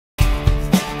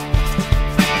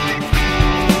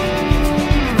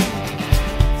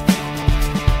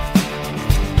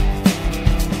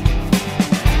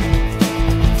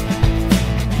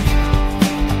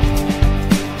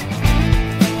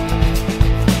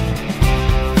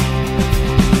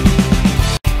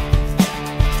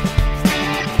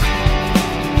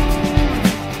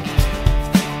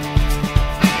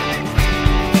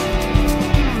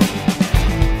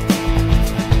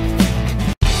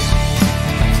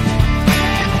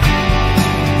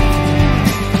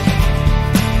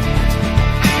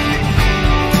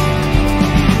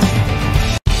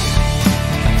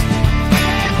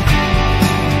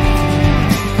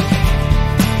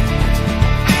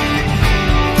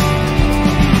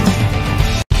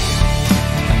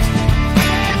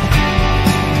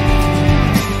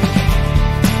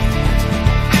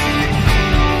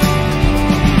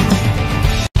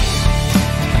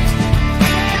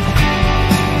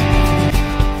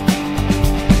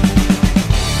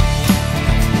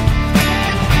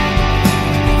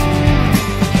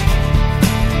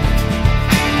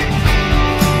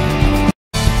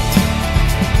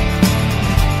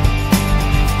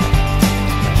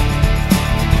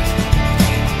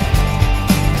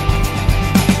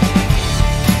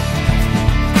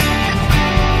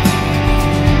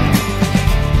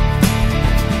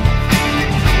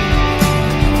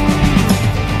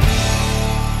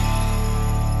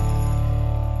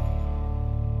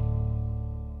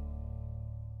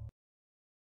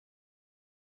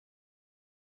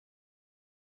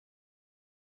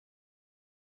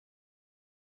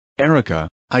Erika,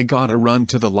 I gotta run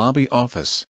to the lobby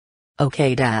office.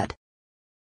 Okay, Dad.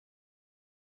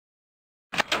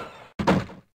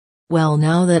 Well,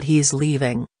 now that he's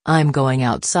leaving, I'm going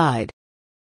outside.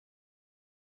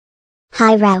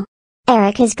 Hi, Ryou.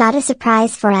 Erika's got a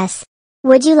surprise for us.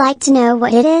 Would you like to know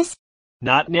what it is?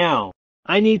 Not now.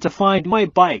 I need to find my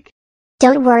bike.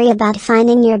 Don't worry about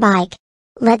finding your bike.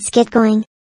 Let's get going.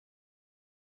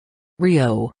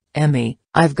 Ryou, Emmy,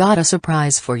 I've got a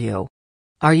surprise for you.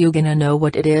 Are you gonna know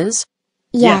what it is?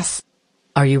 Yes.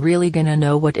 Are you really gonna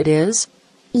know what it is?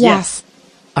 Yes.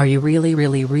 Are you really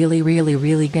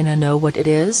gonna know what it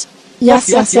is?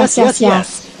 Yes.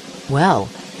 Well,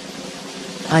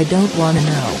 I don't wanna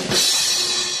know.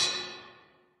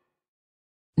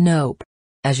 Nope.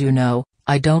 As you know,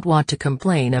 I don't want to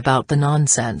complain about the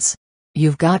nonsense.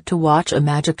 You've got to watch a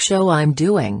magic show I'm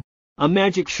doing. A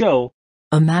magic show?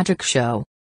 A magic show.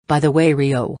 By the way,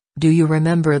 Ryou, do you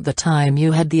remember the time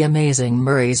you had the amazing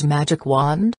Murray's magic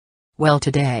wand? Well,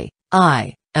 today,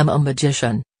 I am a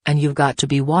magician, and you've got to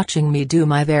be watching me do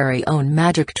my very own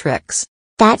magic tricks.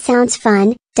 That sounds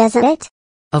fun, doesn't it?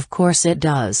 Of course it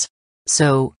does.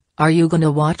 So, are you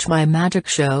gonna watch my magic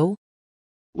show?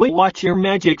 We watch your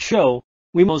magic show.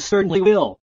 We most certainly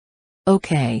will.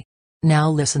 Okay. Now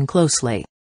listen closely.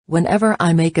 Whenever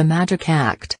I make a magic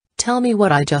act, tell me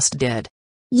what I just did.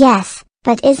 Yes,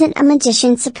 but isn't a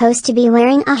magician supposed to be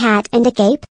wearing a hat and a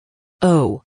cape?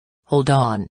 Oh. Hold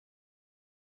on.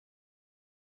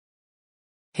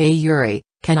 Hey Yuri,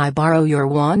 can I borrow your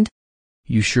wand?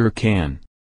 You sure can.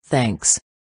 Thanks.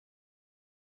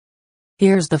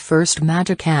 Here's the first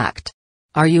magic act.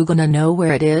 Are you gonna know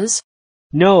where it is?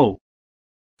 No.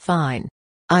 Fine.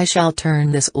 I shall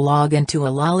turn this log into a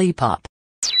lollipop.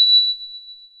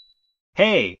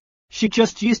 Hey, she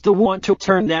just used to want to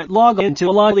turn that log into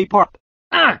a lollipop.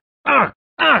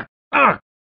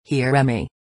 Here, Emmy.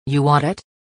 You want it?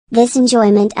 This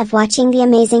enjoyment of watching the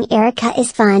amazing Erika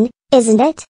is fun, isn't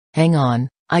it? Hang on,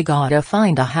 I gotta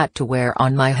find a hat to wear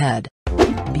on my head.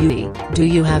 Beauty, do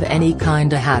you have any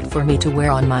kinda hat for me to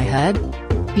wear on my head?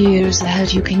 Here's a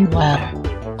hat you can wear.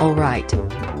 Alright.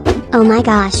 Oh my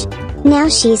gosh. Now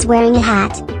she's wearing a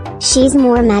hat. She's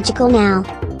more magical now.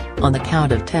 On the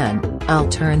count of 10, I'll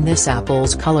turn this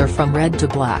apple's color from red to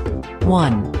black.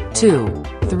 1, 2,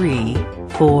 3,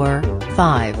 4,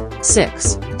 5,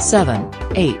 6, 7,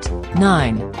 8,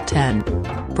 9,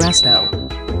 10. Presto.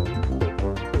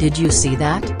 Did you see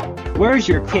that? Where's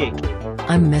your cake?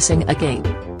 I'm missing a cape.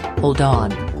 Hold on.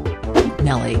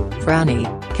 Nelly, Franny,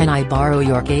 can I borrow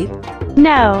your cape?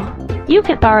 No. You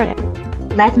can borrow it.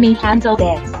 Let me handle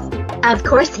this. Of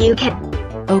course you can.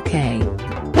 Okay.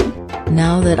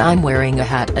 Now that I'm wearing a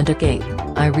hat and a cape,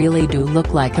 I really do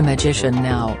look like a magician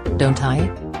now, don't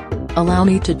I? Allow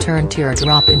me to turn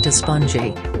Teardrop into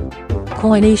Spongy.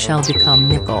 Coiny shall become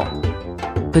Nickel.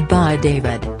 Goodbye,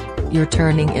 David. You're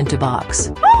turning into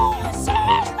Box.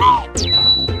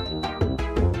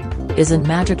 Isn't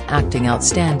magic acting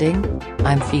outstanding?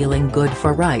 I'm feeling good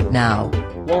for right now.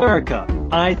 Well, Erika,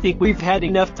 I think we've had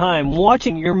enough time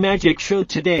watching your magic show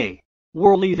today.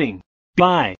 We're leaving.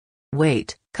 Bye.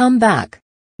 Wait, come back.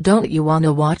 Don't you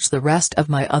wanna watch the rest of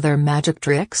my other magic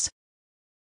tricks?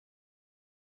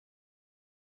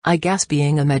 I guess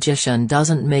being a magician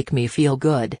doesn't make me feel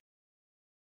good.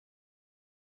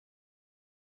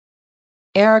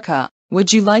 Erika,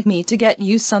 would you like me to get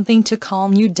you something to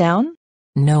calm you down?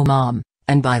 No, Mom,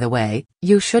 and by the way,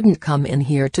 you shouldn't come in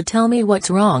here to tell me what's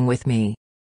wrong with me.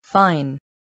 Fine.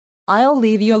 I'll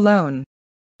leave you alone.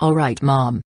 Alright,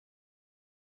 Mom.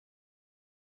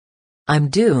 I'm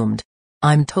doomed.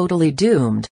 I'm totally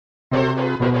doomed.